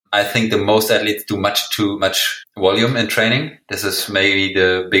I think the most athletes do too much volume in training. This is maybe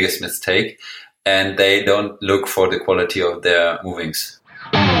the biggest mistake. And they don't look for the quality of their movings.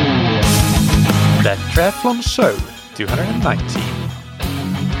 That Triathlon Show 219.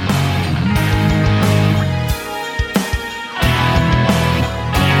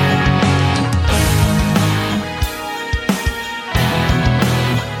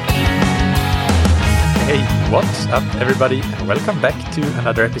 Hey, what's up everybody, and welcome back to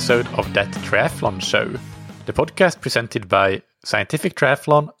another episode of That Triathlon Show, the podcast presented by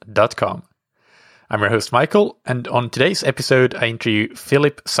scientifictriathlon.com. I'm your host Michael, and on today's episode I interview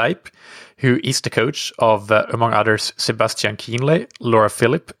Philipp Seip, who is the coach of, among others, Sebastian Kienle, Laura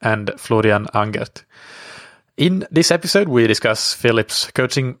Philipp, and Florian Angert. In this episode, we discuss Philipp's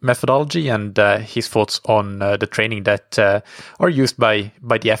coaching methodology and his thoughts on the training that are used by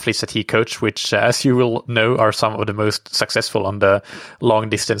the athletes that he coached, which, as you will know, are some of the most successful on the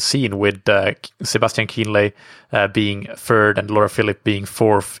long-distance scene, with Sebastian Kienle being third and Laura Philipp being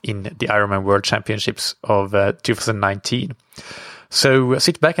fourth in the Ironman World Championships of 2019. So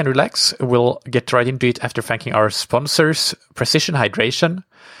sit back and relax. We'll get right into it after thanking our sponsors, Precision Hydration.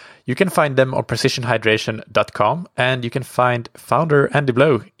 You can find them on precisionhydration.com, and you can find founder Andy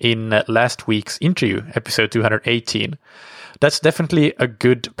Blow in last week's interview, episode 218. That's definitely a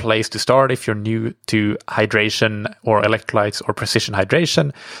good place to start if you're new to hydration or electrolytes or precision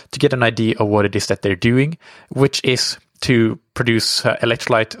hydration, to get an idea of what it is that they're doing, which is to produce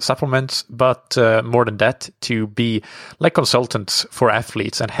electrolyte supplements, but more than that, to be like consultants for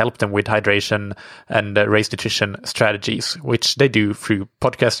athletes and help them with hydration and race nutrition strategies, which they do through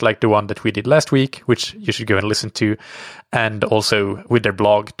podcasts like the one that we did last week, which you should go and listen to, and also with their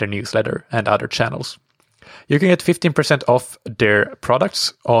blog, their newsletter, and other channels. You can get 15% off their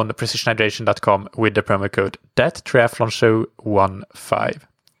products on precisionhydration.com with the promo code ThatTriathlonShow15.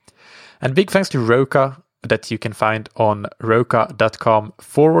 And big thanks to Roka, that you can find on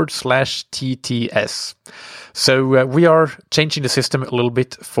roka.com/TTS. So we are changing the system a little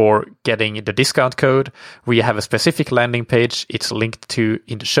bit for getting the discount code. We have a specific landing page. It's linked to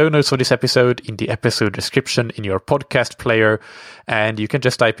in the show notes of this episode, in the episode description, in your podcast player, and you can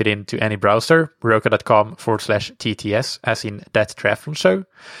just type it into any browser, roka.com/TTS, as in That Triathlon Show.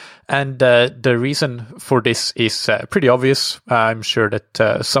 And the reason for this is pretty obvious. I'm sure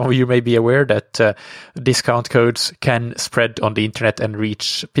that some of you may be aware that discount codes can spread on the internet and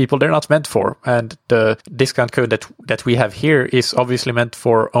reach people they're not meant for. And the discount code that we have here is obviously meant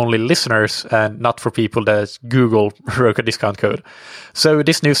for only listeners and not for people that Google Roka discount code. So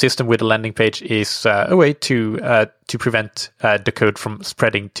this new system with a landing page is a way to prevent the code from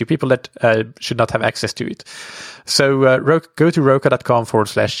spreading to people that should not have access to it. So go to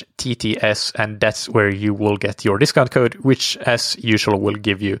roka.com/TTS, and that's where you will get your discount code, which as usual will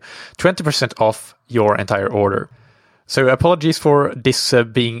give you 20% off your entire order. So apologies for this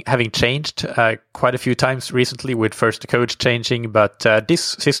having changed quite a few times recently, with first the code changing, but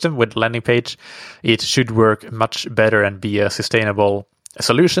this system with landing page, it should work much better and be a sustainable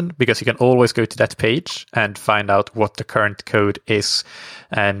solution, because you can always go to that page and find out what the current code is,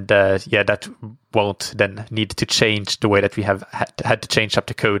 and that won't then need to change the way that we have had to change up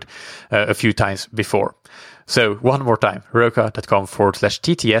the code a few times before. So one more time,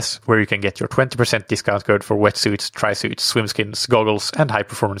 roka.com/TTS, where you can get your 20% discount code for wetsuits, tri-suits, swimskins, goggles, and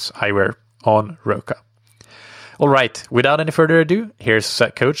high-performance eyewear on Roka. All right, without any further ado, here's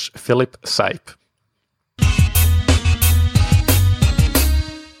Coach Philipp Seip.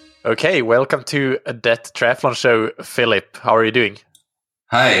 Okay, welcome to That Triathlon Show, Philipp. How are you doing?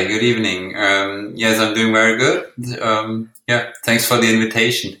 Hi, good evening. Yes, I'm doing very good. Thanks for the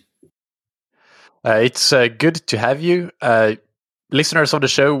invitation. It's good to have you. Listeners of the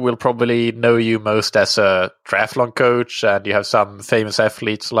show will probably know you most as a triathlon coach, and you have some famous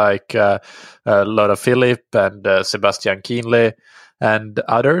athletes like Laura Philipp and Sebastian Kienle and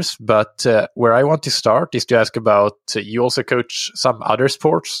others. But where I want to start is to ask about, you also coach some other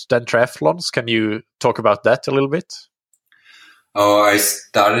sports than triathlons. Can you talk about that a little bit? Oh, I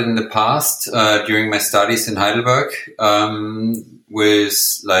started in the past during my studies in Heidelberg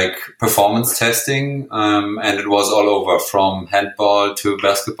with like performance testing, and it was all over, from handball to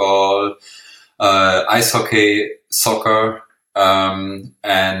basketball, ice hockey, soccer, and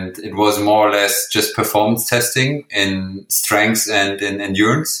it was more or less just performance testing in strength and in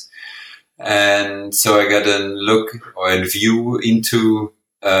endurance. And so I got a look or a view into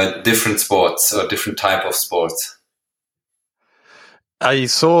different sports or different type of sports. I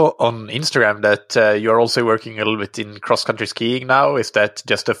saw on Instagram that you're also working a little bit in cross-country skiing now. Is that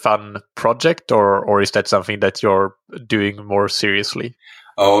just a fun project, or is that something that you're doing more seriously?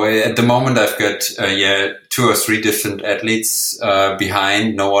 Oh, at the moment I've got 2 or 3 different athletes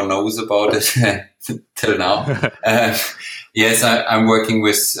behind. No one knows about it till now. Yes, I'm working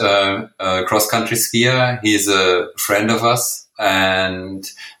with a cross-country skier. He's a friend of us, and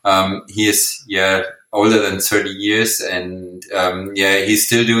he is older than 30 years, and he's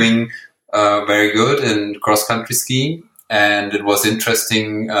still doing very good in cross-country skiing. And it was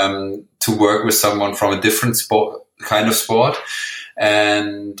interesting to work with someone from a different kind of sport.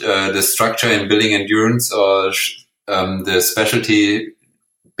 And the structure in building endurance, or the specialty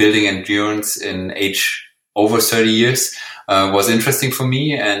building endurance in age over 30 years, was interesting for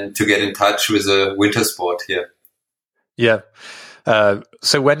me, and to get in touch with a winter sport here. Yeah.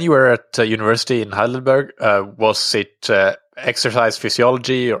 So when you were at university in Heidelberg, was it exercise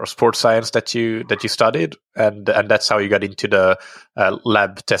physiology or sports science that you studied, and that's how you got into the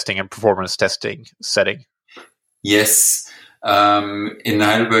lab testing and performance testing setting? Yes. In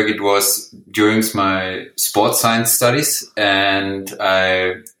Heidelberg, it was during my sports science studies, and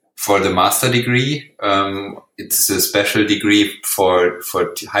for the master degree, it's a special degree for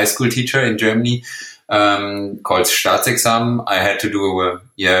high school teacher in Germany, called Staatsexamen. I had to do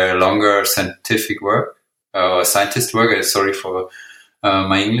a longer scientific work, or scientist work. Sorry for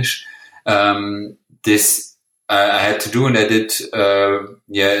my English. This I had to do, and I did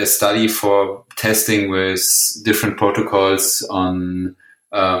a study for testing with different protocols on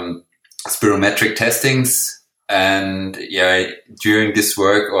spirometric testings. And during this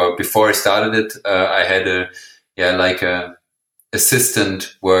work, or before I started it, I had a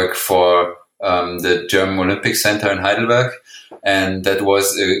assistant work for the German Olympic Center in Heidelberg, and that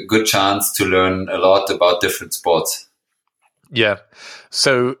was a good chance to learn a lot about different sports. Yeah.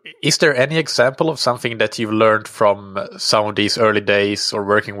 So is there any example of something that you've learned from some of these early days, or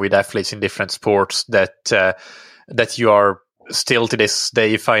working with athletes in different sports, that you are still to this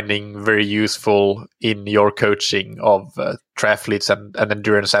day finding very useful in your coaching of triathletes and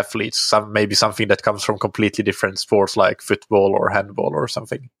endurance athletes? Maybe something that comes from completely different sports like football or handball or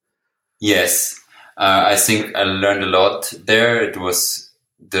something. Yes. I think I learned a lot there. It was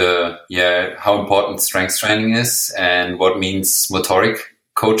how important strength training is, and what means motoric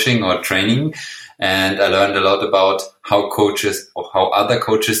coaching or training. And I learned a lot about how other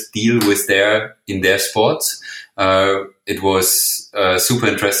coaches deal with in their sports. It was super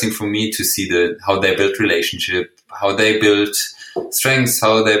interesting for me to see how they build relationship, how they build strengths,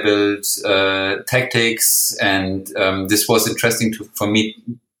 how they build tactics. And this was interesting for me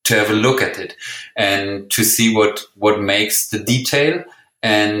to have a look at it and to see what makes the detail.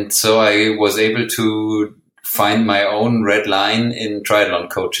 And so I was able to find my own red line in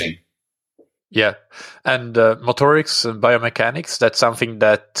triathlon coaching. Yeah. And motorics and biomechanics, that's something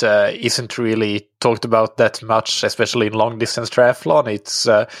that isn't really talked about that much, especially in long distance triathlon. It's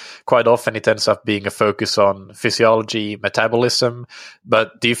quite often it ends up being a focus on physiology, metabolism.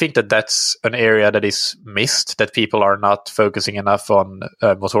 But do you think that that's an area that is missed, that people are not focusing enough on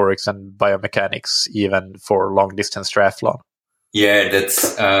motorics and biomechanics, even for long distance triathlon? Yeah,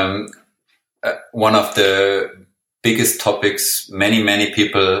 that's one of the biggest topics many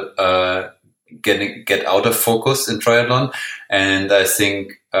people get out of focus in triathlon. And I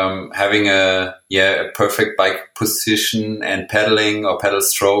think having a perfect bike position and pedaling or pedal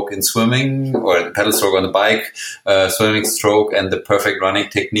stroke in swimming, or pedal stroke on the bike, swimming stroke, and the perfect running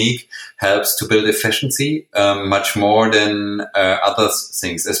technique helps to build efficiency much more than other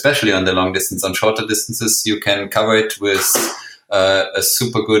things, especially on the long distance. On shorter distances, you can cover it with a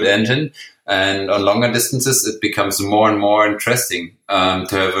super good engine, and on longer distances it becomes more and more interesting to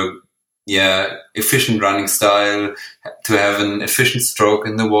have a efficient running style, to have an efficient stroke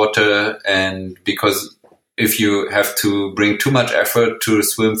in the water. And because if you have to bring too much effort to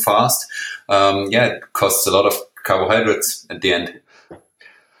swim fast, it costs a lot of carbohydrates at the end.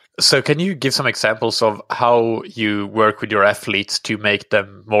 So can you give some examples of how you work with your athletes to make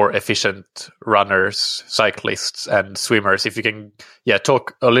them more efficient runners, cyclists, and swimmers? If you can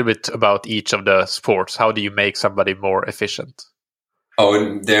talk a little bit about each of the sports. How do you make somebody more efficient?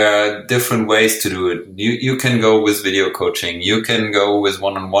 Oh, there are different ways to do it. You can go with video coaching. You can go with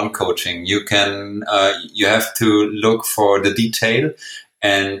one-on-one coaching. You can you have to look for the detail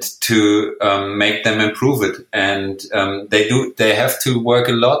and to make them improve it. And they have to work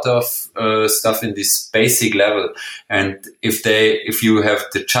a lot of stuff in this basic level. And if you have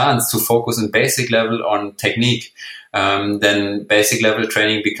the chance to focus on basic level on technique, then basic level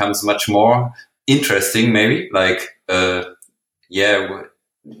training becomes much more interesting. Maybe like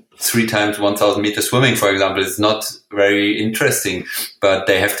 3 times 1,000 meter swimming, for example, is not very interesting, but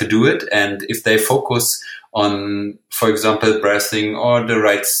they have to do it. And if they focus on, for example, breathing or the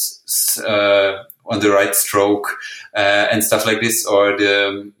right on the right stroke and stuff like this, or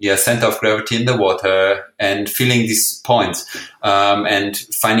the center of gravity in the water, and feeling these points and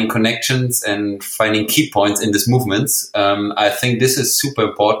finding connections and finding key points in these movements. I think this is super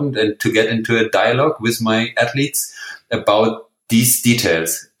important, and to get into a dialogue with my athletes about these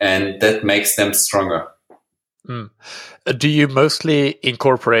details, and that makes them stronger. Do you mostly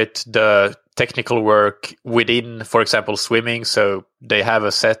incorporate the technical work within, for example, swimming? So they have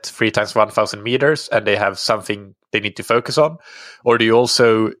a set 3 times 1,000 meters and they have something they need to focus on? Or do you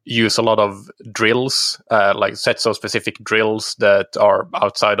also use a lot of drills, like sets of specific drills that are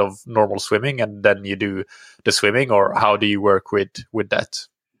outside of normal swimming, and then you do the swimming? Or how do you work with that?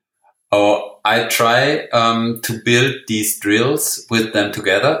 Oh, I try to build these drills with them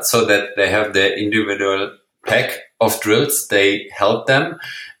together so that they have their individual pack of drills. They help them.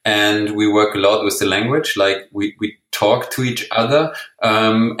 And we work a lot with the language, like we talk to each other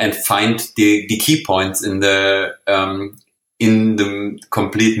and find the key points in the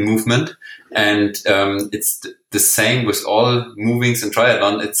complete movement. And it's the same with all movings in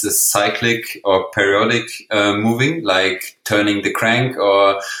triathlon. It's a cyclic or periodic moving, like turning the crank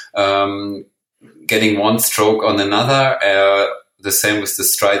or getting one stroke on another. The same with the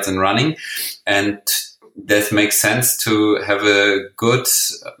strides and running. And that makes sense to have a good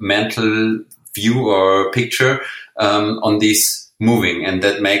mental view or picture on these moving, and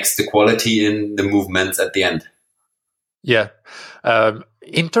that makes the quality in the movements at the end. Yeah.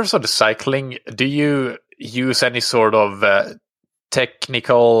 In terms of the cycling, do you use any sort of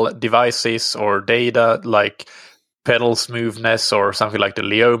technical devices or data like pedal smoothness or something like the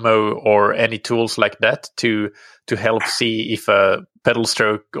Leomo, or any tools like that to help see if a pedal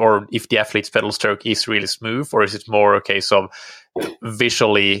stroke or if the athlete's pedal stroke is really smooth? Or is it more a case of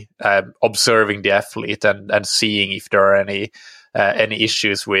visually observing the athlete and seeing if there are any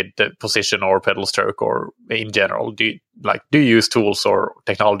issues with the position or pedal stroke, or in general? Do you use tools or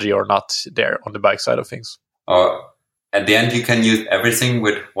technology or not there on the bike side of things? At the end, you can use everything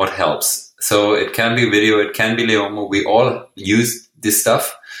with what helps. So it can be video, it can be Leomo. We all use this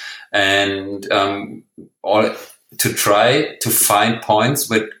stuff, and all to try to find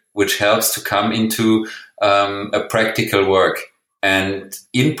points which helps to come into a practical work. And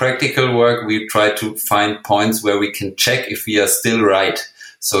in practical work, we try to find points where we can check if we are still right.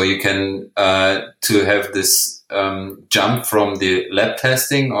 So you can to have this jump from the lab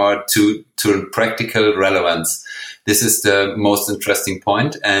testing or to practical relevance. This is the most interesting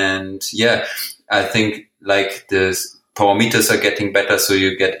point. And yeah, I think like the power meters are getting better, so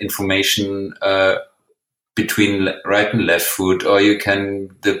you get information between right and left foot, or you can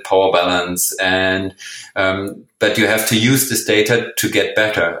the power balance, and but you have to use this data to get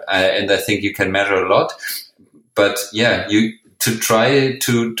better, and I think you can measure a lot. But yeah, you to try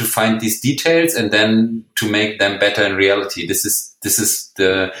to find these details and then to make them better in reality. This is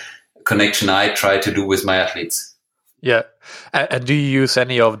the connection I try to do with my athletes. Yeah. And do you use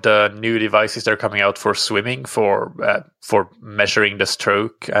any of the new devices that are coming out for swimming for measuring the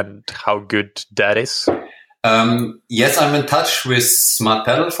stroke and how good that is? Yes, I'm in touch with Smart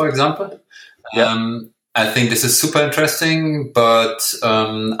Pedal, for example. Yeah. I think this is super interesting, but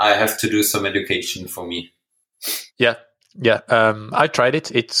I have to do some education for me. Yeah. I tried it.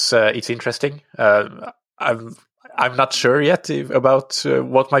 It's interesting. I'm not sure yet about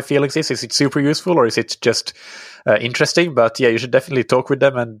what my feelings is. Is it super useful or is it just interesting? But yeah, you should definitely talk with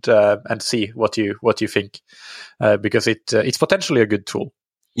them and see what you think, because it's potentially a good tool.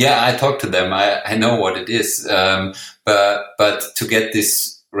 Yeah, I talked to them. I know what it is, but to get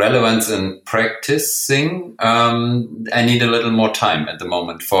this relevance and practicing, I need a little more time at the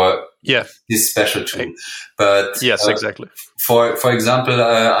moment for this special tool. But yes, exactly. For example,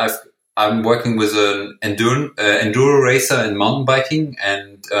 I'm working with an enduro racer in mountain biking,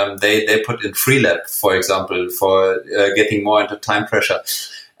 and they put in Freelap, for example, for getting more into time pressure.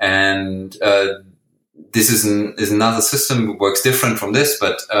 And this is another system that works different from this,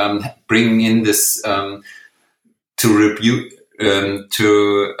 but bringing in this to review,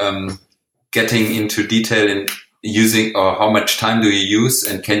 getting into detail in using, or how much time do you use,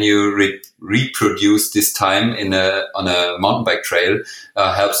 and can you reproduce this time on a mountain bike trail,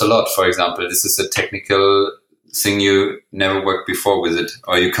 helps a lot. For example, this is a technical thing you never worked before with it,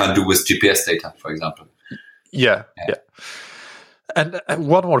 or you can't do with GPS data, for example. Yeah. And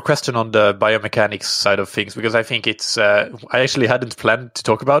one more question on the biomechanics side of things, because I think it's, I actually hadn't planned to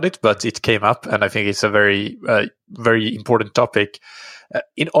talk about it, but it came up, and I think it's a very, very important topic.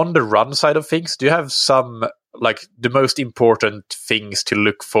 On the run side of things, do you have some like the most important things to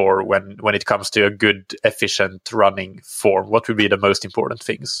look for when it comes to a good, efficient running form? What would be the most important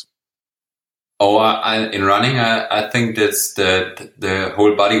things? In running, I think that's the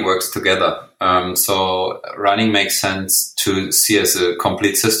whole body works together. So running makes sense to see as a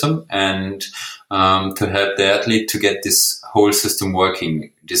complete system, and to help the athlete to get this whole system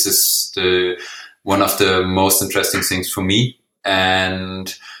working. This is one of the most interesting things for me.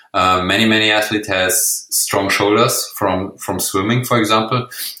 And many athletes has strong shoulders from swimming, for example.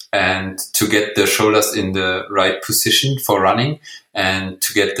 And to get the shoulders in the right position for running, and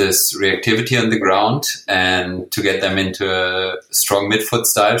to get this reactivity on the ground, and to get them into a strong midfoot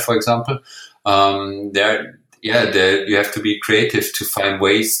style, for example, you have to be creative to find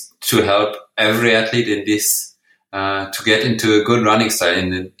ways to help every athlete in this to get into a good running style,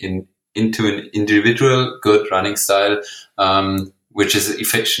 into an individual good running style, which is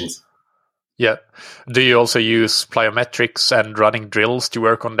efficient. Yeah. Do you also use plyometrics and running drills to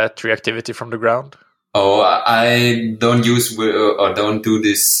work on that reactivity from the ground? I don't use or don't do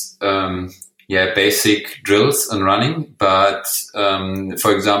this basic drills on running, but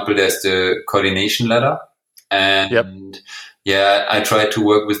for example, there's the coordination ladder, and I try to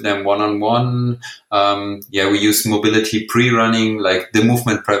work with them one-on-one. We use mobility pre-running, like the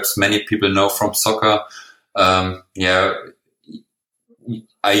movement perhaps many people know from soccer.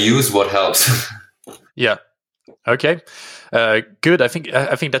 I use what helps. Yeah. Okay. Good. I think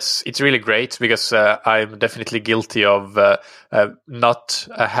it's really great, because I'm definitely guilty of not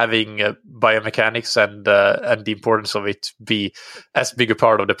having biomechanics and the importance of it be as big a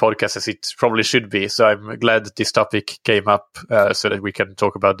part of the podcast as it probably should be. So I'm glad that this topic came up so that we can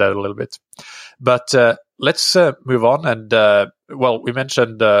talk about that a little bit. But let's move on. And we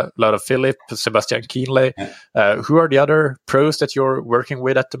mentioned a lot of Philip, Sebastian Kienle. Who are the other pros that you're working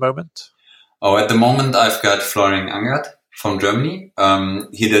with at the moment? At the moment, I've got Florian Angert from Germany.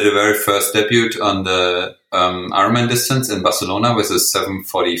 He did a very first debut on the Ironman distance in Barcelona with a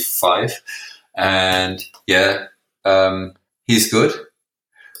 7:45. And he's good.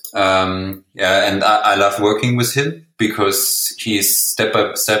 And I love working with him because he's step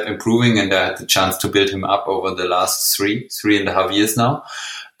by step improving, and I had the chance to build him up over the last three and a half years now.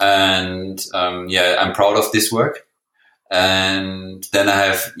 And I'm proud of this work. And then I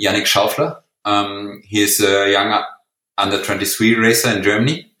have Yannick Schaufler. He's a young under 23 racer in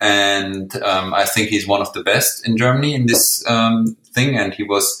Germany, and I think he's one of the best in Germany in this thing. And he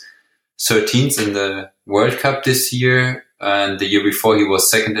was 13th in the World Cup this year, and the year before he was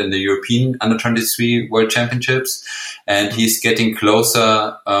second in the European under 23 World Championships. And he's getting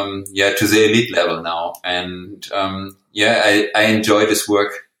closer, to the elite level now. And I enjoy this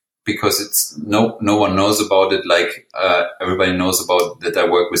work, because it's no one knows about it. Like everybody knows about that I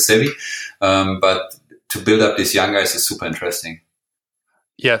work with Sebi, but to build up these young guys is super interesting.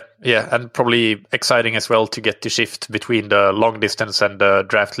 Yeah, and probably exciting as well to get to shift between the long distance and the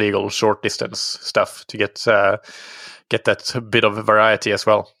draft legal short distance stuff to get that bit of variety as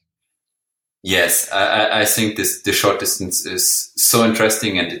well. Yes, I think the short distance is so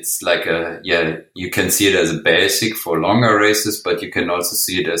interesting, and it's like you can see it as a basic for longer races, but you can also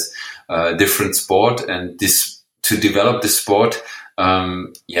see it as a different sport. And to develop this sport,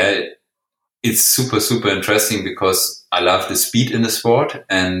 it's super, super interesting, because I love the speed in the sport.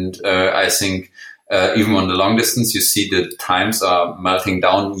 And I think even on the long distance, you see the times are melting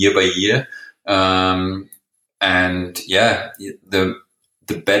down year by year.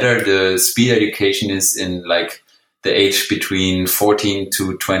 The better the speed education is in like the age between 14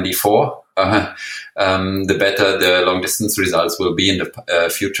 to 24, the better the long distance results will be in the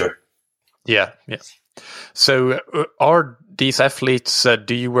future. Yeah. So are these athletes,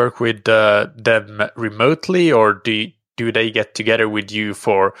 do you work with them remotely, or do they get together with you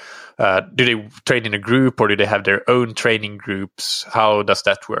for, do they train in a group, or do they have their own training groups? How does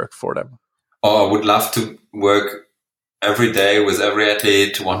that work for them? I would love to work every day with every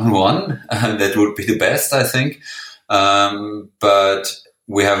athlete one-on-one. That would be the best, I think. But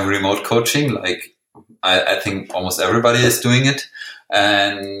we have remote coaching, like I think almost everybody is doing it.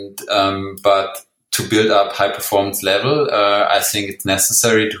 And but to build up high performance level, I think it's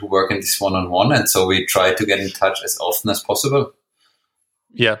necessary to work in this one-on-one. And so we try to get in touch as often as possible.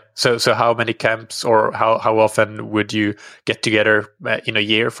 Yeah. So how many camps, or how often would you get together in a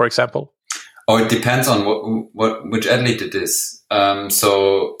year, for example? It depends on which athlete it is.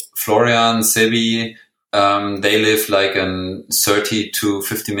 So Florian, Sebi, they live like a 30 to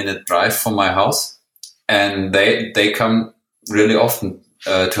 50 minute drive from my house, and they come really often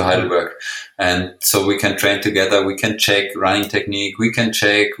to Heidelberg, and so we can train together. We can check running technique. We can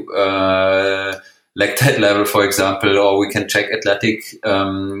check lactate level, for example, or we can check athletic,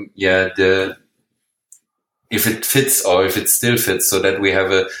 if it fits or if it still fits, so that we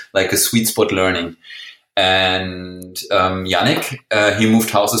have a sweet spot learning. And Yannick, he moved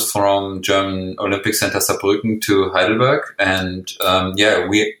houses from German Olympic Center Saarbrücken to Heidelberg, and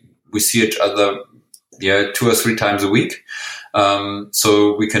we see each other 2 or 3 times a week.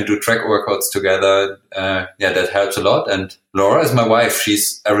 So we can do track workouts together. That helps a lot. And Laura is my wife.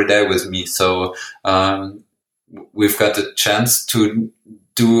 She's every day with me. So we've got the chance to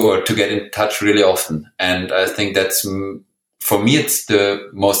get in touch really often. And I think that's, for me, it's the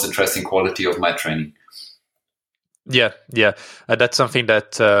most interesting quality of my training. Yeah. That's something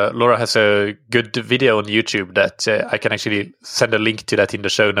that Laura has a good video on YouTube that I can actually send a link to that in the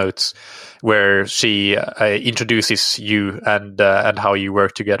show notes, where she introduces you and how you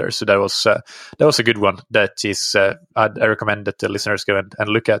work together. So that was a good one. That is, I recommend that the listeners go and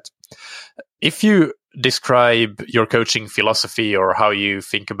look at. If you describe your coaching philosophy or how you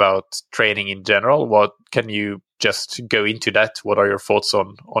think about training in general, what can you just go into that? What are your thoughts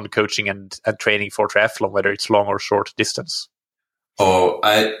on coaching and training for triathlon, whether it's long or short distance?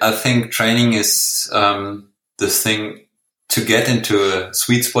 I think training is the thing to get into a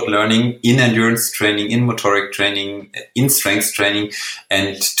sweet spot learning in endurance training, in motoric training, in strength training,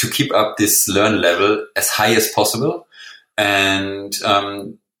 and to keep up this learn level as high as possible, and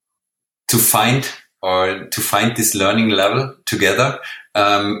to find this learning level together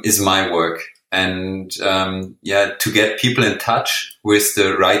is my work. And to get people in touch with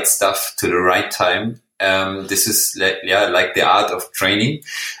the right stuff to the right time. This is like the art of training.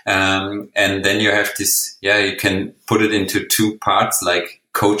 And then you have this, you can put it into 2 parts, like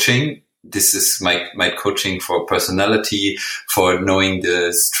coaching. This is my coaching for personality, for knowing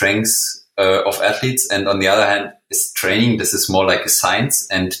the strengths of athletes. And on the other hand is training. This is more like a science,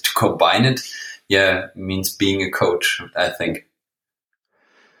 and to combine it, means being a coach, I think.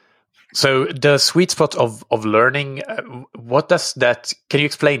 So the sweet spot of learning, what does that, can you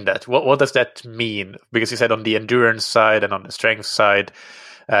explain that? What does that mean? Because you said on the endurance side and on the strength side,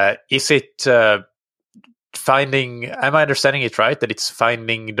 is it finding, am I understanding it right, that it's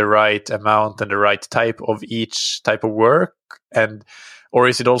finding the right amount and the right type of each type of work? Or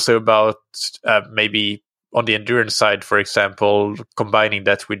is it also about maybe on the endurance side, for example, combining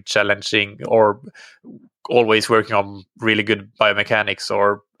that with challenging or always working on really good biomechanics?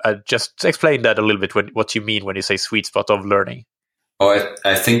 Or just explain that a little bit, what you mean when you say sweet spot of learning.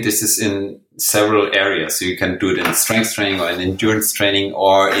 I think this is in several areas. So you can do it in strength training or in endurance training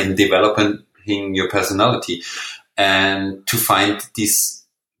or in developing your personality, and to find these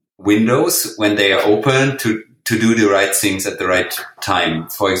windows when they are open to do the right things at the right time.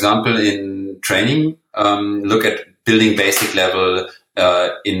 For example, in training, look at building basic level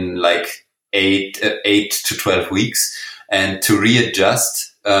in like 8 to 12 weeks, and to readjust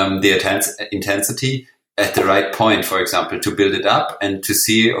the intensity at the right point, for example, to build it up and to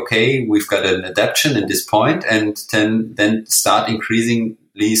see, okay, we've got an adaptation in this point, and then start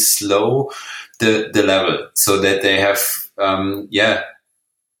increasingly slow the level, so that they have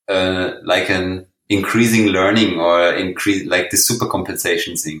like an increasing learning or increase, like the super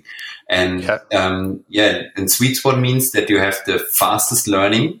compensation thing. And and sweet spot means that you have the fastest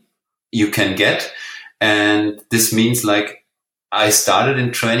learning you can get. And this means, like, I started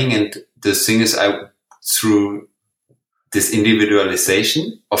in training, and the thing is, through this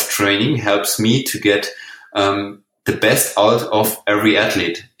individualization of training helps me to get the best out of every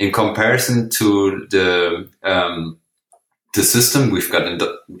athlete in comparison to the system we've got in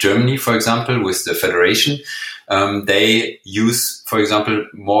Germany, for example, with the federation. They use, for example,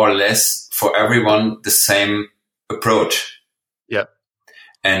 more or less for everyone the same approach. Yeah.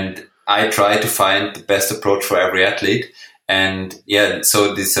 And I try to find the best approach for every athlete. And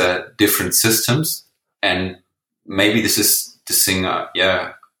so these are different systems, and maybe this is the thing,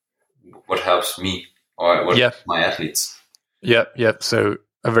 what helps me or what my athletes. Yeah. So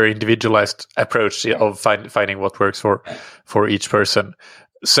a very individualized approach of finding what works for each person.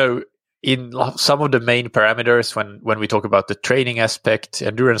 So in some of the main parameters, when we talk about the training aspect,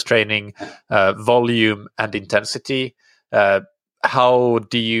 endurance training, volume and intensity, how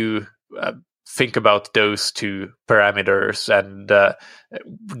do you think about those 2 parameters? And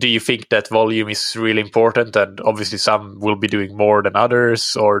do you think that volume is really important, and obviously some will be doing more than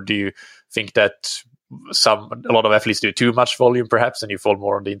others? Or do you think that a lot of athletes do too much volume perhaps, and you fall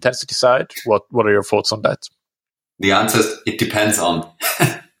more on the intensity side? What are your thoughts on that? The answer is, it depends on.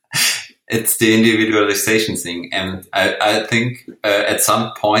 It's the individualization thing. And I think at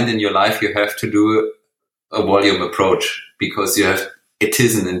some point in your life, you have to do a volume approach, because you have it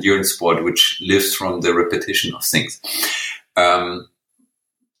is an endurance sport which lives from the repetition of things.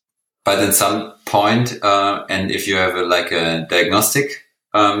 But at some point, and if you have a diagnostic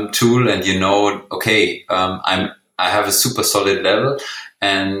tool, and okay, I have a super solid level,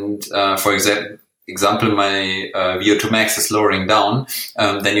 and for example, my VO2 max is lowering down,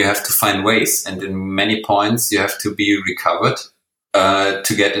 then you have to find ways, and in many points you have to be recovered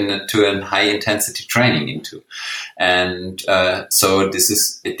to get into a high intensity training into. And so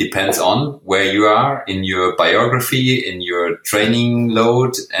it depends on where you are in your biography, in your training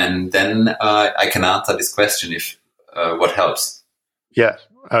load, and then I can answer this question if what helps. Yeah.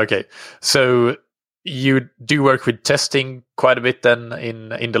 Okay. So you do work with testing quite a bit then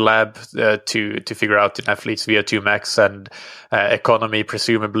in the lab to figure out an athlete's VO2 max and economy,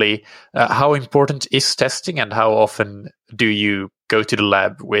 presumably. How important is testing, and how often do you go to the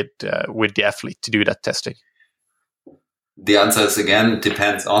lab with the athlete to do that testing? The answer is, again,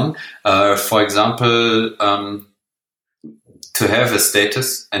 depends on. For example, to have a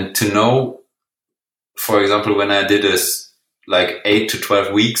status and to know, for example, when I did this 8 to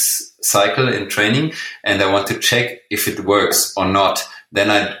 12 weeks cycle in training, and I want to check if it works or not,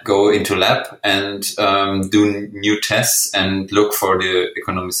 then I go into lab and do new tests and look for the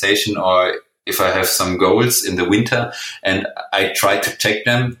economization, or if I have some goals in the winter, and I try to check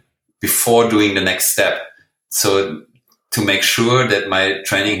them before doing the next step. So to make sure that my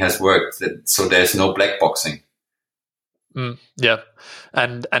training has worked, so there's no black boxing. Yeah.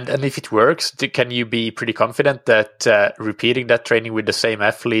 And if it works, can you be pretty confident that repeating that training with the same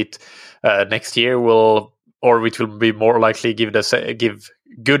athlete next year which will be more likely give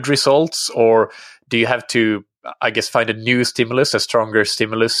good results? Or do you have to, I guess, find a new stimulus, a stronger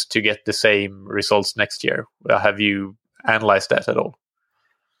stimulus, to get the same results next year? Have you analyzed that at all?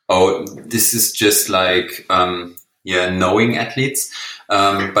 Oh, this is just knowing athletes.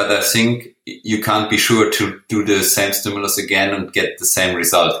 But I think you can't be sure to do the same stimulus again and get the same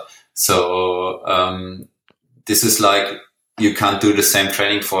result. So this is you can't do the same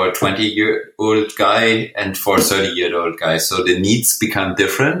training for a 20-year-old guy and for a 30-year-old guy. So the needs become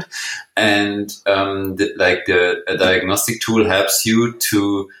different. And a diagnostic tool helps you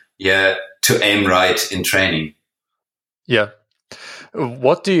to aim right in training. Yeah.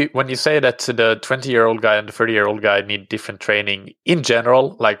 When you say that the 20-year-old guy and the 30-year-old guy need different training in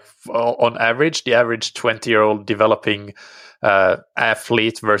general, on average, the average 20-year-old developing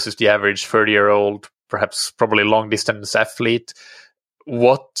athlete versus the average 30-year-old, probably long distance athlete,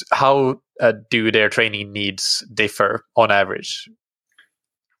 how do their training needs differ on average?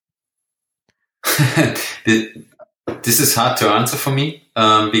 This is hard to answer for me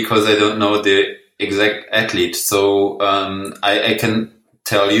because I don't know the exact athlete. So I can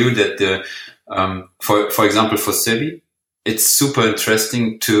tell you that for example, for Sebi, it's super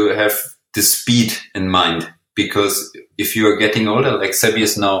interesting to have the speed in mind, because if you are getting older, like Sebi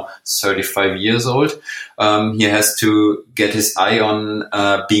is now 35 years old, he has to get his eye on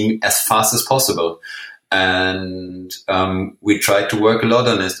being as fast as possible. And we tried to work a lot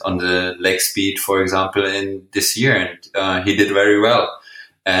on it, on the leg speed, for example, in this year, and he did very well.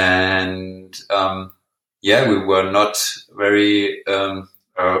 And we were not very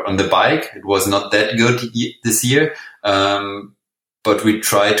on the bike. It was not that good this year, but we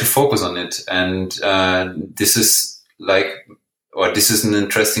try to focus on it. And this is an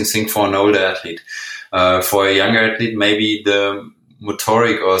interesting thing for an older athlete. For a younger athlete, maybe the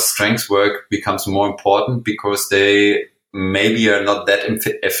motoric or strength work becomes more important, because they maybe are not that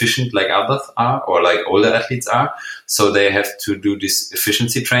efficient like others are, or like older athletes are. So they have to do this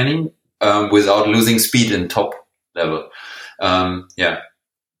efficiency training without losing speed in top level. And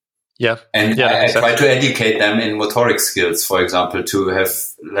I try to educate them in motoric skills, for example, to have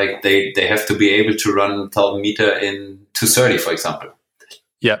they have to be able to run 1,000 meter in 2:30, for example.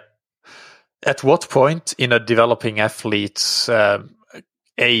 Yeah. At what point in a developing athlete's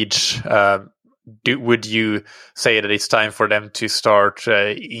age would you say that it's time for them to start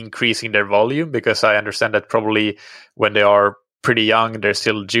increasing their volume? Because I understand that probably when they are pretty young, they're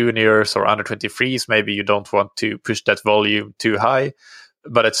still juniors or under 23s, maybe you don't want to push that volume too high.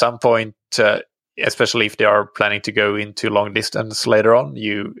 But at some point, especially if they are planning to go into long distance later on,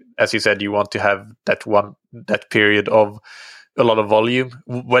 as you said, you want to have that period of a lot of volume.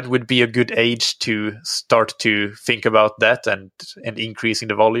 When would be a good age to start to think about that and increasing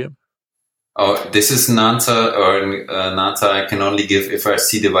the volume? Oh, this is an answer I can only give if I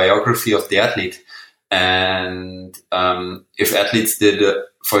see the biography of the athlete. And if athletes did,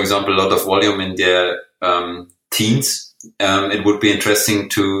 for example, a lot of volume in their teens, it would be interesting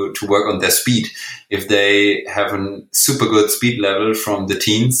to work on their speed. If they have a super good speed level from the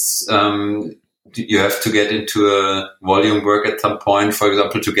teens, you have to get into a volume work at some point, for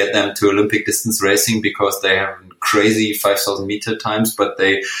example, to get them to Olympic distance racing, because they have crazy 5,000 meter times, but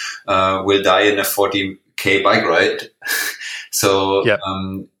they will die in a 40K bike ride. So,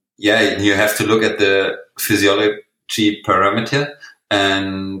 you have to look at the physiology parameter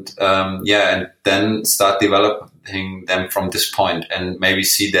and then start developing them from this point and maybe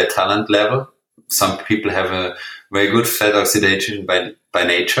see their talent level. Some people have a very good fat oxidation by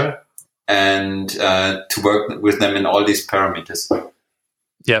nature, and to work with them in all these parameters.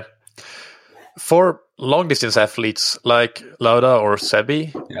 Yeah. For long distance athletes like Lauda or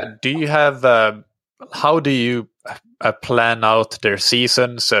Sebi, do you have, how do you plan out their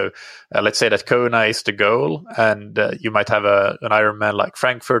season? So let's say that Kona is the goal, and you might have an Ironman like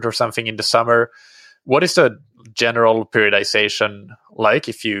Frankfurt or something in the summer. What is the general periodization like,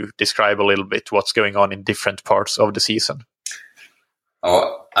 if you describe a little bit what's going on in different parts of the season?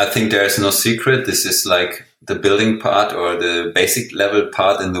 Oh, I think there's no secret. This is like the building part or the basic level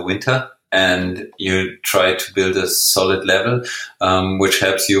part in the winter. And you try to build a solid level, which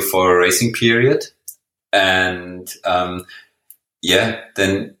helps you for a racing period. And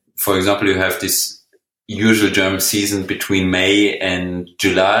then, for example, you have this usual German season between May and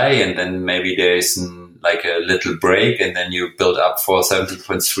July, and then maybe there is like a little break, and then you build up for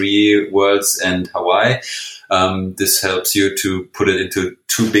 70.3 Worlds and Hawaii. This helps you to put it into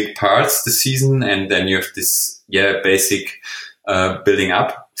two big parts, the season, and then you have this basic building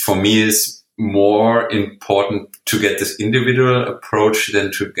up. For me, it's more important to get this individual approach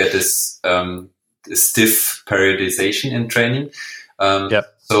than to get this stiff periodization in training.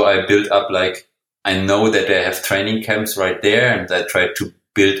 So I build up, like, I know that they have training camps right there, and I try to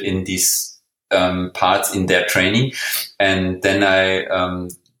build in these parts in their training. And then I,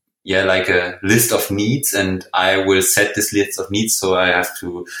 like a list of needs, and I will set this list of needs. So I have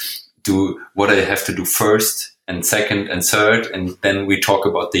to do what I have to do first and second and third. And then we talk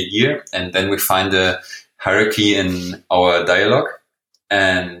about the year, and then we find a hierarchy in our dialogue.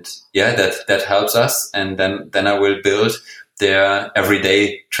 And that helps us. And then I will build their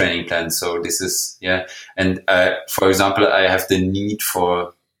everyday training plan. So this is, and for example, I have the need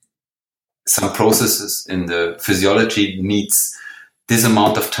for some processes in the physiology needs this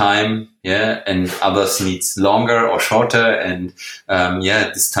amount of time, and others needs longer or shorter. And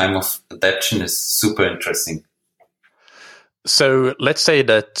this time of adaptation is super interesting. So let's say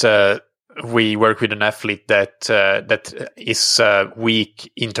that we work with an athlete that is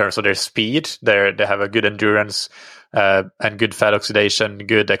weak in terms of their speed. They have a good endurance and good fat oxidation,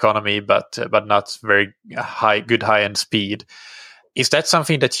 good economy, but not very high end speed. Is that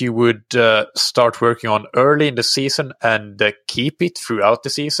something that you would start working on early in the season and keep it throughout the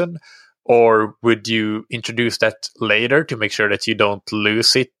season? Or would you introduce that later to make sure that you don't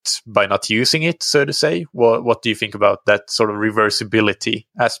lose it by not using it, so to say? What do you think about that sort of reversibility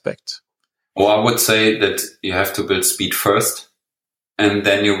aspect? Well, I would say that you have to build speed first, and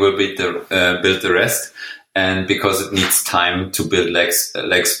then you will build the rest. And because it needs time to build leg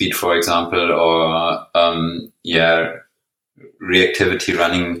speed, for example, or reactivity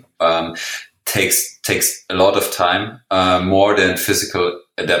running takes a lot of time, more than physical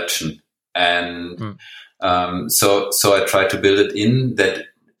adaptation. And so I try to build it in that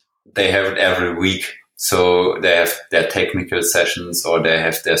they have it every week. So they have their technical sessions or they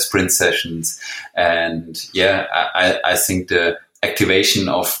have their sprint sessions. And I think the activation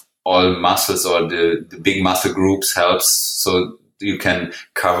of all muscles or the big muscle groups helps. So you can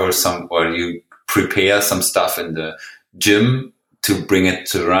cover some, or you prepare some stuff in the gym to bring it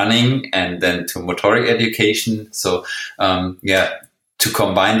to running and then to motoric education. So, to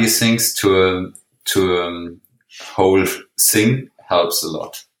combine these things to a whole thing helps a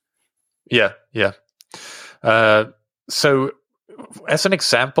lot. Yeah. So as an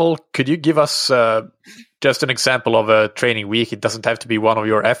example, could you give us just an example of a training week? It doesn't have to be one of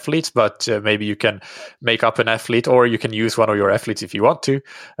your athletes, but maybe you can make up an athlete, or you can use one of your athletes if you want to.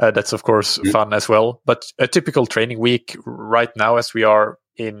 That's, of course, fun as well. But a typical training week right now, as we are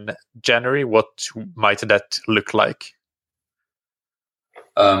in January, what might that look like?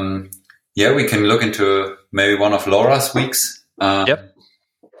 We can look into maybe one of Laura's weeks. Yep.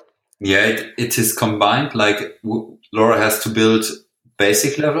 It is combined. Like Laura has to build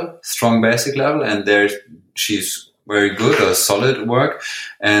strong basic level, and there she's very good or solid work,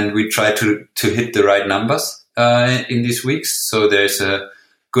 and we try to hit the right numbers in these weeks. So there's a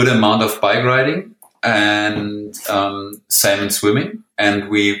good amount of bike riding and same in swimming, and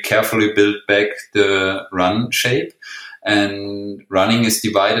we carefully build back the run shape. And running is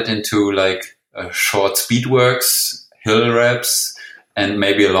divided into like short speed works, hill reps, and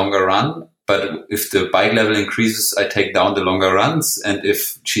maybe a longer run. But if the bike level increases, I take down the longer runs. And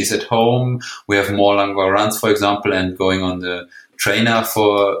if she's at home, we have more longer runs, for example, and going on the trainer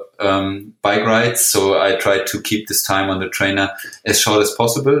for bike rides. So I try to keep this time on the trainer as short as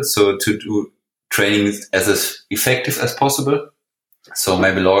possible. So to do training as effective as possible. So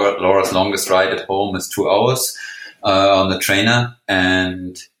maybe Laura's longest ride at home is 2 hours on the trainer.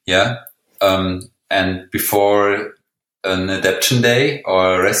 And and before an adaptation day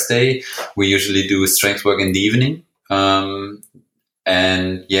or a rest day, we usually do strength work in the evening. On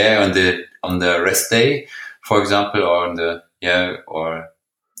the rest day, for example, or on the or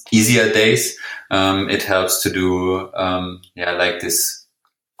easier days, it helps to do like this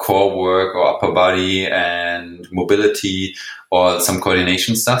core work or upper body and mobility or some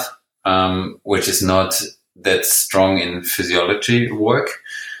coordination stuff, which is not that strong in physiology work.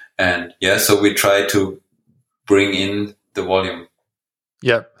 And so we try to bring in the volume.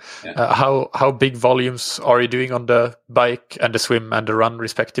 How big volumes are you doing on the bike and the swim and the run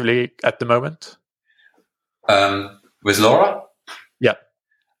respectively at the moment? With Laura?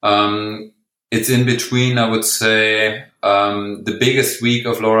 It's in between, I would say. The biggest week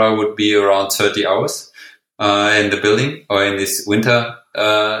of Laura would be around 30 hours in the building or in this winter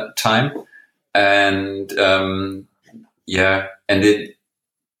time. And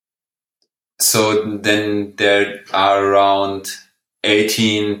so then there are around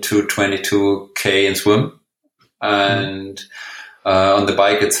 18 to 22K in swim. And on the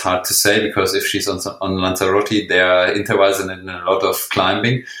bike, it's hard to say because if she's on Lanzarote, there are intervals and a lot of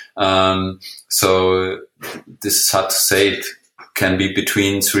climbing. So this is hard to say. It can be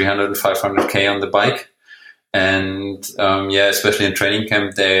between 300 and 500K on the bike. And especially in training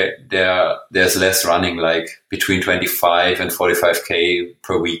camp, there's less running, like between 25 and 45K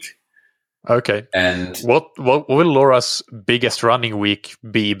per week. Okay. And what will Laura's biggest running week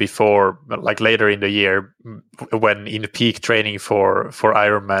be before, like later in the year, when in peak training for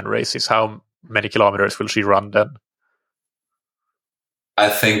Ironman races? How many kilometers will she run then? I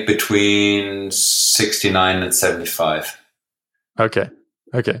think between 69 and 75. Okay.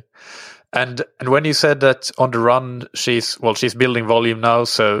 And when you said that on the run she's building volume now,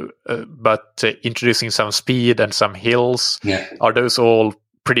 so but introducing some speed and some hills, are those all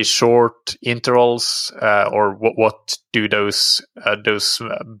pretty short intervals, or what do those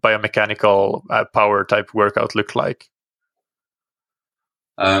biomechanical power type workout look like?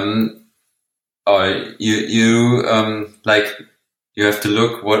 You have to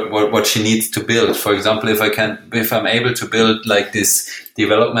look what she needs to build. For example, if I'm able to build like this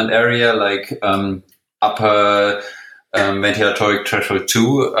development area, like upper ventilatory threshold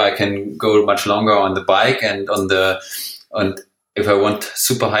 2, I can go much longer on the bike, and if I want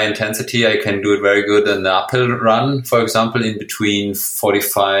super high intensity, I can do it very good in the uphill run, for example, in between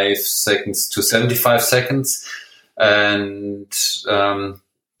 45 seconds to 75 seconds. And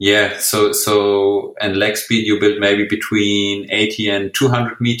and leg speed you build maybe between 80 and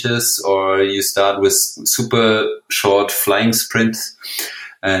 200 meters, or you start with super short flying sprints.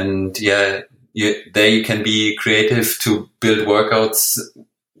 And there you can be creative to build workouts.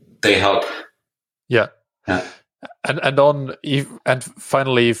 They help. Yeah. And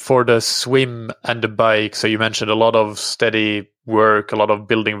finally, for the swim and the bike, so you mentioned a lot of steady work, a lot of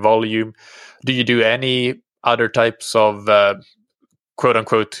building volume. Do you do any other types of quote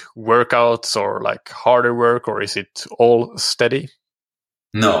unquote workouts or like harder work, or is it all steady?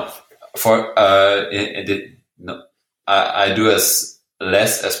 No, I do as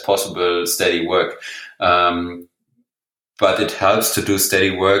less as possible steady work. But it helps to do steady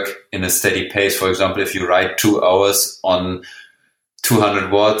work in a steady pace. For example, if you ride 2 hours on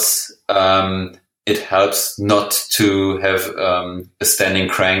 200 watts, it helps not to have a standing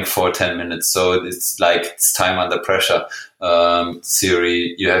crank for 10 minutes. So it's time under pressure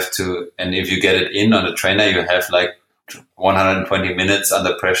theory. You have to, and if you get it in on a trainer, you have like 120 minutes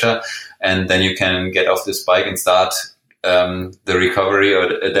under pressure, and then you can get off this bike and start the recovery or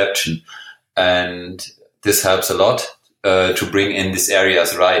the adaptation. And this helps a lot. To bring in these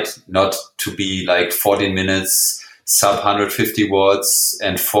areas right, not to be like 14 minutes sub 150 watts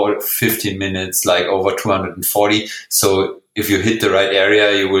and 15 minutes like over 240. So if you hit the right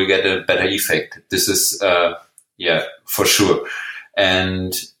area, you will get a better effect. This is for sure.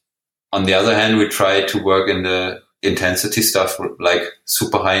 And on the other hand, we try to work in the intensity stuff, like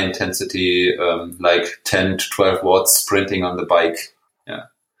super high intensity, like 10 to 12 watts sprinting on the bike.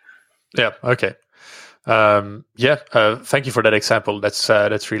 Okay. Thank you for that example.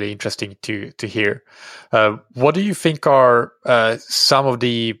 That's really interesting to hear. What do you think are some of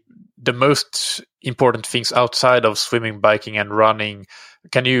the most important things outside of swimming, biking, and running?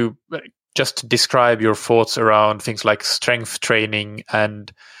 Can you just describe your thoughts around things like strength training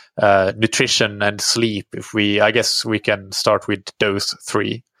and nutrition and sleep? I guess we can start with those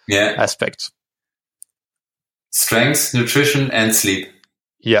three aspects. Strength, nutrition, and sleep.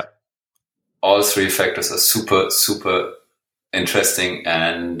 Yeah. All three factors are super, super interesting.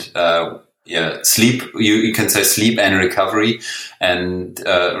 And sleep, you can say sleep and recovery. And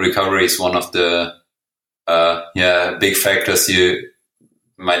recovery is one of the big factors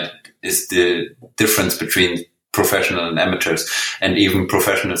is the difference between professional and amateurs. And even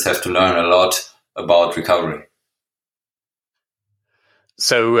professionals have to learn a lot about recovery.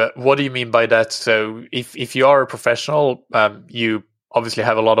 So what do you mean by that? So if you are a professional, you obviously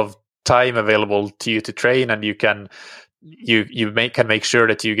have a lot of time available to you to train, and you can make sure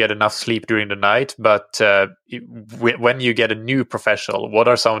that you get enough sleep during the night. But when you get a new professional, what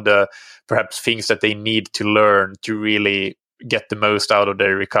are some of the perhaps things that they need to learn to really get the most out of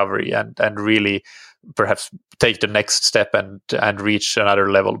their recovery and really perhaps take the next step and reach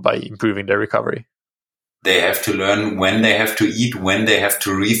another level by improving their recovery? They have to learn when they have to eat, when they have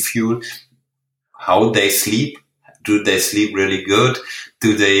to refuel, how they sleep. Do they sleep really good?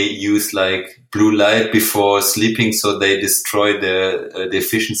 Do they use like blue light before sleeping so they destroy the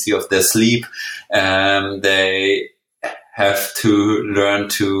efficiency of their sleep? They have to learn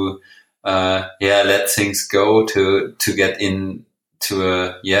to let things go to get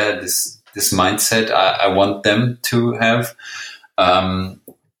into this mindset I want them to have.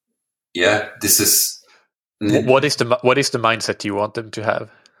 This is what is the mindset you want them to have?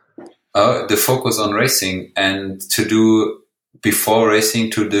 The focus on racing, and to do before racing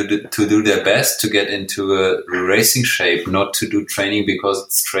to do their best to get into a racing shape, not to do training because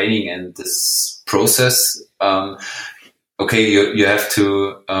it's training and this process. You have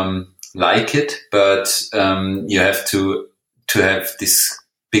to like it, but you have to have this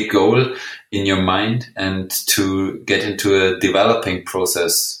big goal in your mind and to get into a developing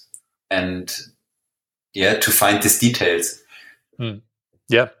process and to find these details.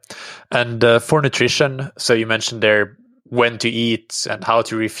 Yeah. And for nutrition, so you mentioned there when to eat and how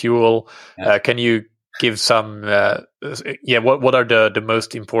to refuel. Can you give some, what are the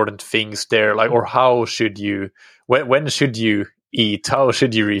most important things there? Like, or how should you, when should you eat? How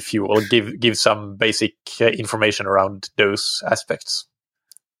should you refuel? Give some basic information around those aspects.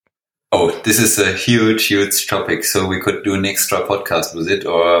 Oh, this is a huge, huge topic. So we could do an extra podcast with it,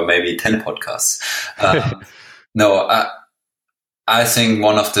 or maybe 10 podcasts. I think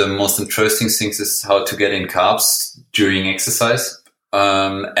one of the most interesting things is how to get in carbs during exercise,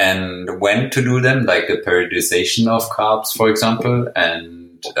 and when to do them, like the periodization of carbs, for example,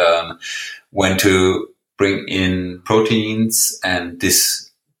 and when to bring in proteins. And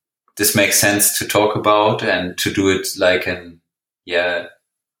this makes sense to talk about and to do it like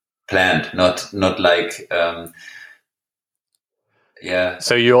planned, not like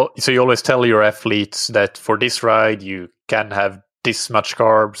So you always tell your athletes that for this ride you can have this much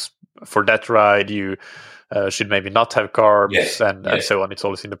carbs. For that ride, you should maybe not have carbs, and so on. It's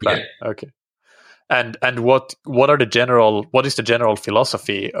always in the plan. Yeah. Okay. And what is the general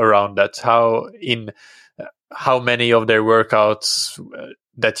philosophy around that? How many of their workouts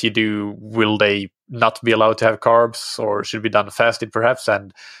that you do will they not be allowed to have carbs, or should be done fasted perhaps?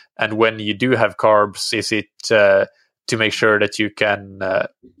 And when you do have carbs, is it to make sure that you can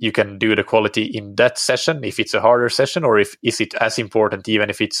do the quality in that session if it's a harder session, or is it as important even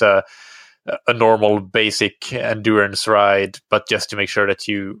if it's a normal basic endurance ride, but just to make sure that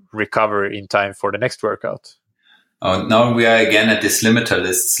you recover in time for the next workout? Now we are again at this limiter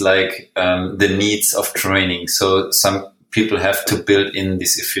lists, like the needs of training. So some people have to build in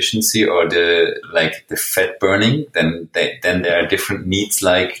this efficiency or the fat burning. Then there are different needs,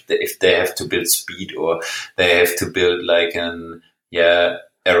 like if they have to build speed or they have to build like an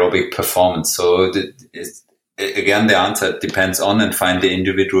aerobic performance. So again, the answer depends on and find the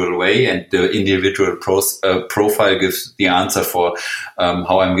individual way, and the individual profile gives the answer for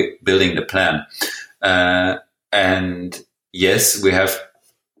how I'm building the plan. And yes, we have.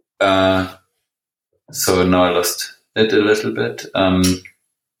 So now I lost it a little bit.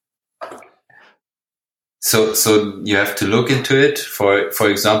 So you have to look into it. For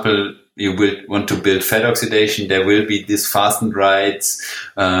example, you will want to build fat oxidation. There will be these fastened rides.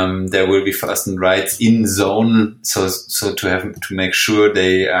 There will be fastened rides in zone. So to make sure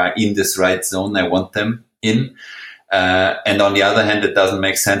they are in this right zone I want them in. And on the other hand, it doesn't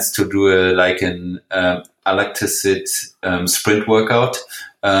make sense to do an lactate sprint workout.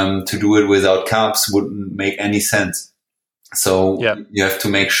 To do it without carbs wouldn't make any sense. So you have to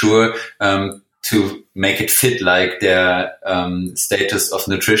make sure to make it fit like their status of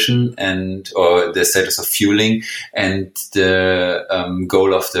nutrition or the status of fueling and the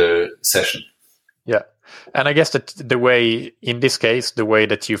goal of the session. Yeah. And I guess that the way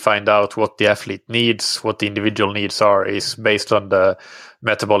that you find out what the athlete needs, what the individual needs are, is based on the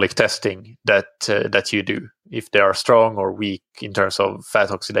metabolic testing that you do. If they are strong or weak in terms of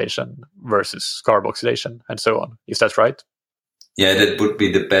fat oxidation versus carb oxidation and so on. Is that right? Yeah, that would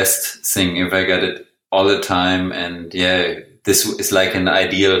be the best thing if I get it all the time. And yeah, this is like an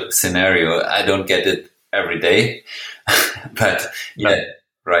ideal scenario. I don't get it every day, but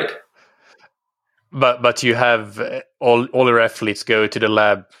right. But you have all your athletes go to the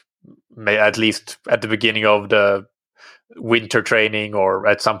lab, at least at the beginning of the winter training or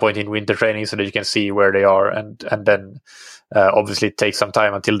at some point in winter training, so that you can see where they are, and then obviously it takes some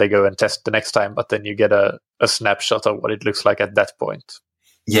time until they go and test the next time, but then you get a snapshot of what it looks like at that point.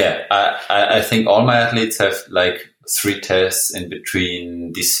 Yeah, I think all my athletes have like 3 tests in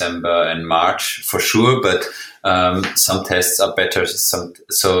between December and March for sure, but some tests are better,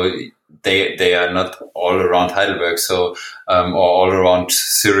 so they are not all around Heidelberg, so or all around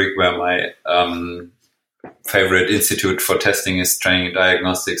Zurich, where my favorite institute for testing is Training and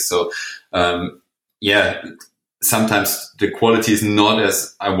Diagnostics. So sometimes the quality is not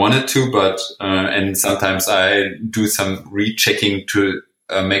as I want it to, but and sometimes I do some rechecking to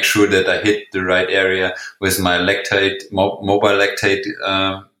make sure that I hit the right area with my mobile lactate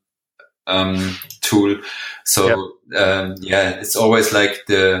tool. So it's always like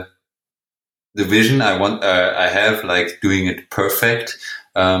the vision I have, like doing it perfect.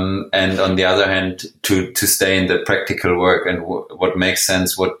 And on the other hand, to stay in the practical work and what makes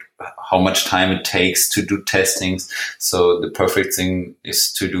sense, how much time it takes to do testings. So the perfect thing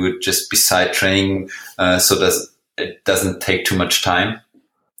is to do it just beside training, so that it doesn't take too much time,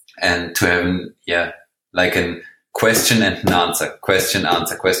 and to have like a question and an answer, question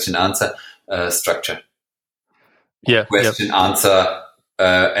answer structure. Yeah. Question, answer,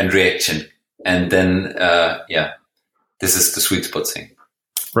 and reaction, and then this is the sweet spot thing.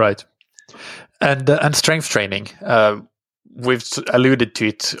 Right. And strength training. We've alluded to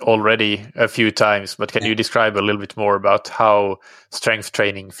it already a few times, but can you describe a little bit more about how strength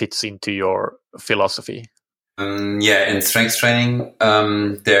training fits into your philosophy? In strength training,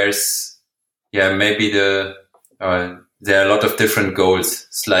 there's maybe there are a lot of different goals.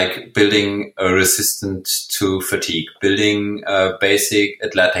 It's like building a resistance to fatigue, building a basic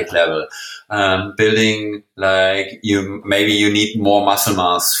athletic level, building like you need more muscle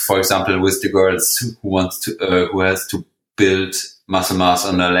mass. For example, with the girls who has to build muscle mass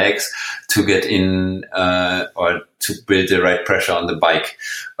on their legs to get in or to build the right pressure on the bike.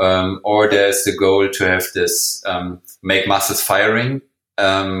 Or there's the goal to have this make muscles firing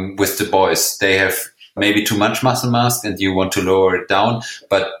with the boys. They have maybe too much muscle mass and you want to lower it down,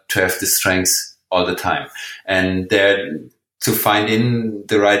 but to have the strength all the time. And there to find in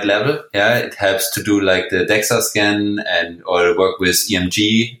the right level, it helps to do like the DEXA scan or work with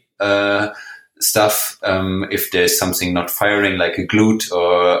EMG stuff. If there's something not firing, like a glute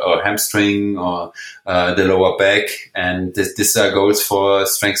or hamstring or the lower back, and these are goals for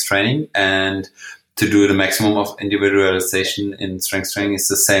strength training. And to do the maximum of individualization in strength training is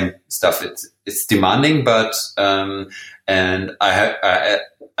the same stuff. It's demanding, but and I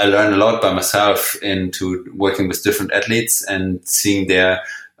learn a lot by myself into working with different athletes and seeing their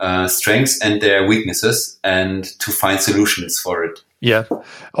strengths and their weaknesses, and to find solutions for it. Yeah.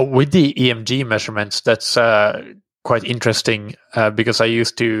 With the EMG measurements, that's quite interesting because I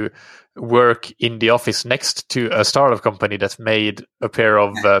used to work in the office next to a startup company that made a pair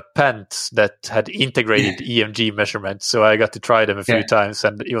of pants that had integrated EMG measurements. So I got to try them a few times,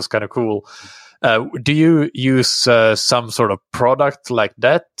 and it was kind of cool. Do you use some sort of product like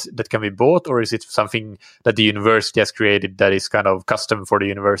that can be bought, or is it something that the university has created that is kind of custom for the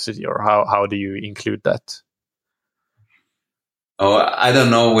university, or how do you include that? Oh, I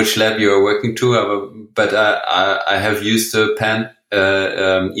don't know which lab you are working to, but I have used a pen,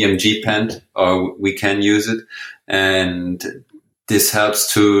 EMG pen, or we can use it, and this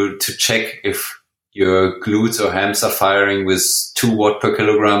helps to check if your glutes or hams are firing with 2 watt per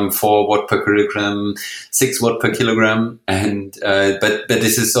kilogram, 4 watt per kilogram, 6 watt per kilogram, and but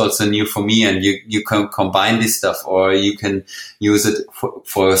this is also new for me, and you can combine this stuff, or you can use it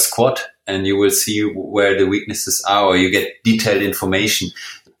for a squat, and you will see where the weaknesses are, or you get detailed information.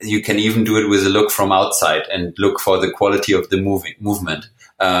 you can even do it with a look from outside and look for the quality of the movement.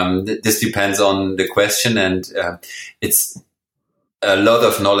 This depends on the question, and it's a lot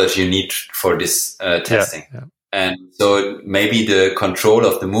of knowledge you need for this testing. Yeah. And so maybe the control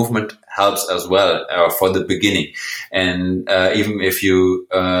of the movement helps as well for the beginning. And even if you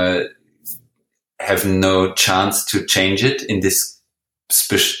have no chance to change it in this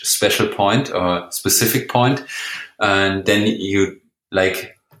special point or specific point, and then you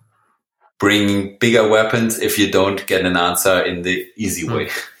like bring bigger weapons if you don't get an answer in the easy way.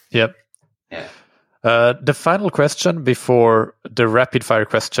 Yep. Yeah. The final question before the rapid fire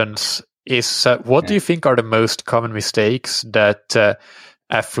questions is what do you think are the most common mistakes that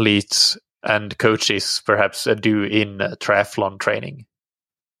athletes and coaches perhaps do in triathlon training?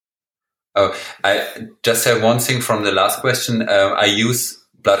 Oh, I just have one thing from the last question. I use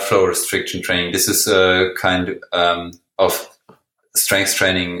blood flow restriction training. This is a kind of strength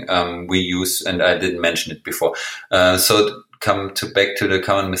training we use, and I didn't mention it before. So back to the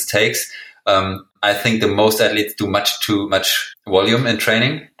common mistakes. I think the most athletes do too much volume in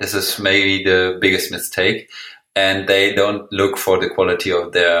training. This is maybe the biggest mistake, and they don't look for the quality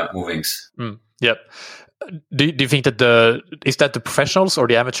of their movings. Yep. Do you think that is that the professionals or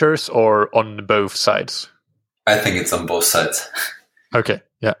the amateurs or on both sides? I think it's on both sides. Okay,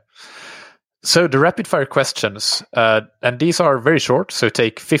 yeah. So the rapid fire questions, and these are very short, so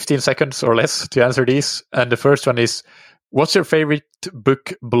take 15 seconds or less to answer these. And the first one is, what's your favorite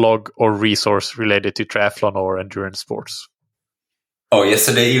book, blog, or resource related to triathlon or endurance sports? Oh,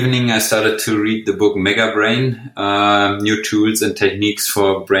 yesterday evening I started to read the book Mega Brain, New Tools and Techniques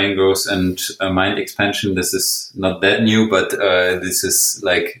for Brain Growth and Mind Expansion. This is not that new, but this is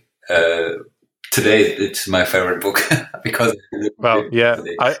like today it's my favorite book because. Well, yeah,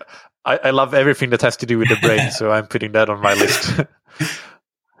 I love everything that has to do with the brain, so I'm putting that on my list.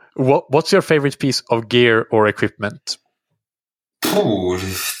 What's your favorite piece of gear or equipment?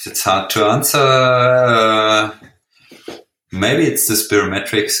 It's hard to answer. Maybe it's the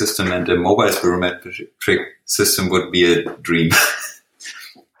spirometric system, and the mobile spirometric system would be a dream.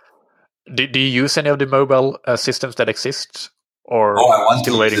 Do you use any of the mobile systems that exist? Or I want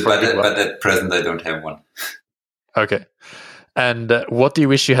still to, waiting for but at present I don't have one. Okay. And what do you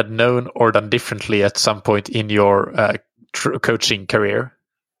wish you had known or done differently at some point in your coaching career?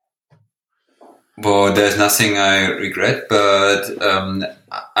 Well, there's nothing I regret, but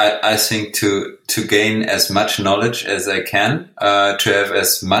I think to gain as much knowledge as I can, to have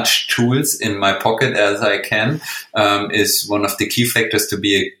as much tools in my pocket as I can, is one of the key factors to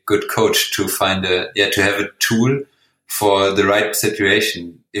be a good coach. To find to have a tool for the right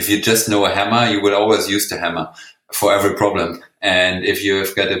situation. If you just know a hammer, you will always use the hammer for every problem. And if you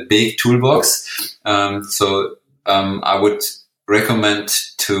have got a big toolbox, I would recommend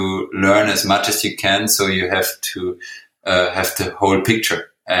to learn as much as you can, so you have to have the whole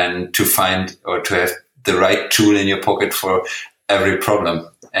picture and to find or to have the right tool in your pocket for every problem.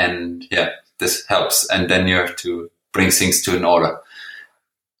 And yeah, this helps. And then you have to bring things to an order.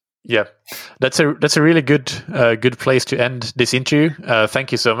 Yeah, that's a really good place to end this interview.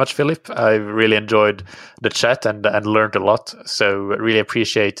 Thank you so much, Philip. I really enjoyed the chat and learned a lot. So really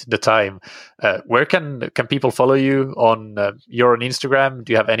appreciate the time. Where can people follow you on? You're on Instagram.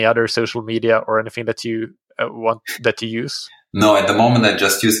 Do you have any other social media or anything that you that you use? No, at the moment I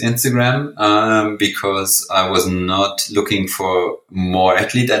just use Instagram because I was not looking for more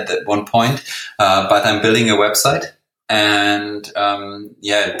athlete at that one point. But I'm building a website. And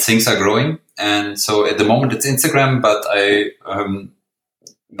things are growing. And so at the moment it's Instagram, but I am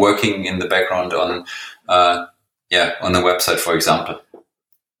working in the background on the website, for example.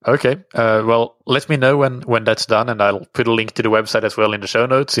 Okay. Well, let me know when that's done, and I'll put a link to the website as well in the show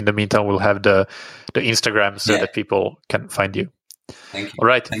notes. In the meantime, we'll have the Instagram so that people can find you. Thank you. All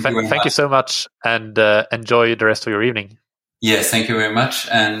right. Thank you so much, and enjoy the rest of your evening. Yes, thank you very much,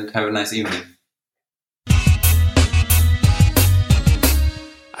 and have a nice evening.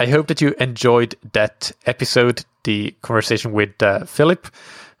 I hope that you enjoyed that episode, the conversation with Philip.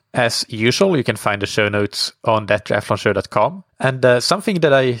 As usual, you can find the show notes on thattriathlonshow.com. And something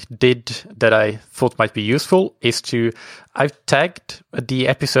that I did that I thought might be useful is I've tagged the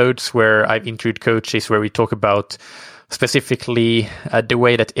episodes where I've interviewed coaches where we talk about specifically the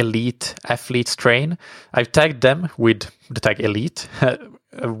way that elite athletes train. I've tagged them with the tag elite,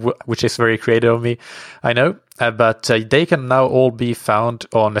 which is very creative of me, I know. But they can now all be found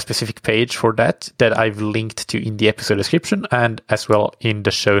on a specific page for that I've linked to in the episode description and as well in the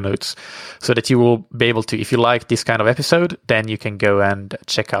show notes, so that you will be able to, if you like this kind of episode, then you can go and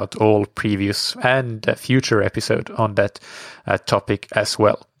check out all previous and future episode on that topic as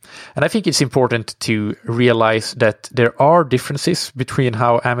well. And I think it's important to realize that there are differences between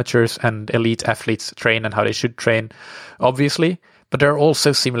how amateurs and elite athletes train and how they should train, obviously, but there are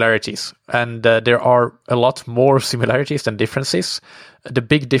also similarities. And there are a lot more similarities than differences. The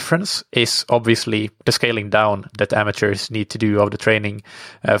big difference is obviously the scaling down that amateurs need to do of the training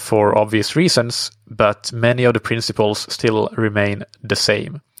for obvious reasons, but many of the principles still remain the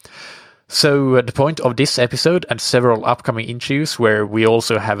same. So the point of this episode and several upcoming interviews where we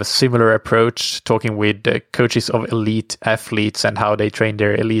also have a similar approach, talking with coaches of elite athletes and how they train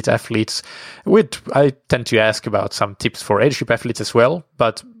their elite athletes. I tend to ask about some tips for age group athletes as well,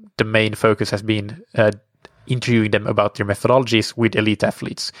 but the main focus has been interviewing them about their methodologies with elite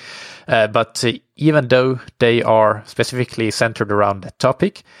athletes. But even though they are specifically centered around that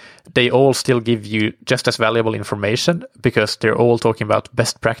topic, they all still give you just as valuable information because they're all talking about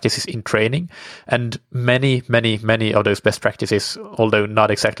best practices in training. And many of those best practices, although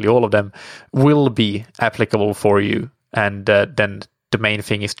not exactly all of them, will be applicable for you. And then the main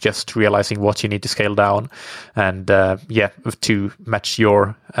thing is just realizing what you need to scale down and to match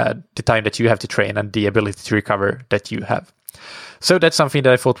your the time that you have to train and the ability to recover that you have. So that's something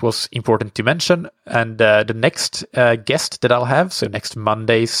that I thought was important to mention. And the next guest that I'll have, so next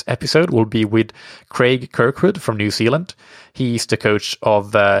Monday's episode, will be with Craig Kirkwood from New Zealand. He's the coach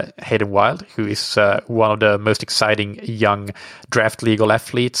of Hayden Wilde, who is one of the most exciting young draft legal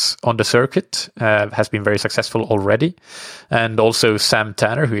athletes on the circuit, has been very successful already. And also Sam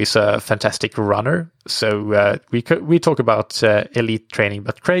Tanner, who is a fantastic runner. So we talk about elite training,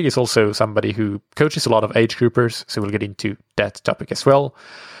 but Craig is also somebody who coaches a lot of age groupers, so we'll get into that topic as well.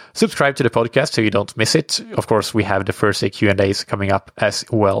 Subscribe to the podcast so you don't miss it. Of course, we have the Thursday Q&As coming up as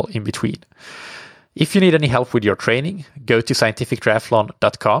well in between. If you need any help with your training, go to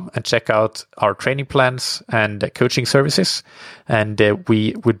scientifictriathlon.com and check out our training plans and coaching services. And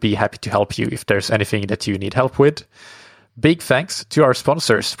we would be happy to help you if there's anything that you need help with. Big thanks to our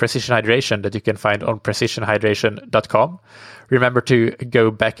sponsors, Precision Hydration, that you can find on precisionhydration.com. Remember to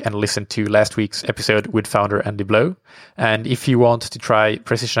go back and listen to last week's episode with founder Andy Blow. And if you want to try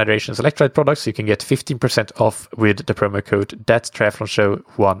Precision Hydration's electrolyte products, you can get 15% off with the promo code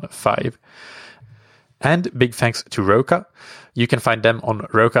ThatTriathlonShow15. And big thanks to Roka. You can find them on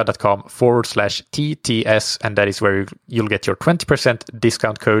roka.com/TTS, and that is where you'll get your 20%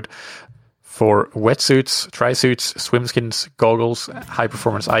 discount code for wetsuits, tri-suits, swimskins, goggles,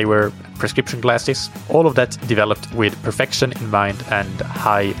 high-performance eyewear, prescription glasses, all of that developed with perfection in mind and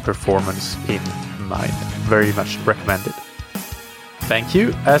high performance in mind. Very much recommended. Thank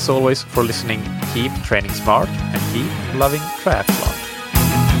you, as always, for listening. Keep training smart and keep loving triathlon.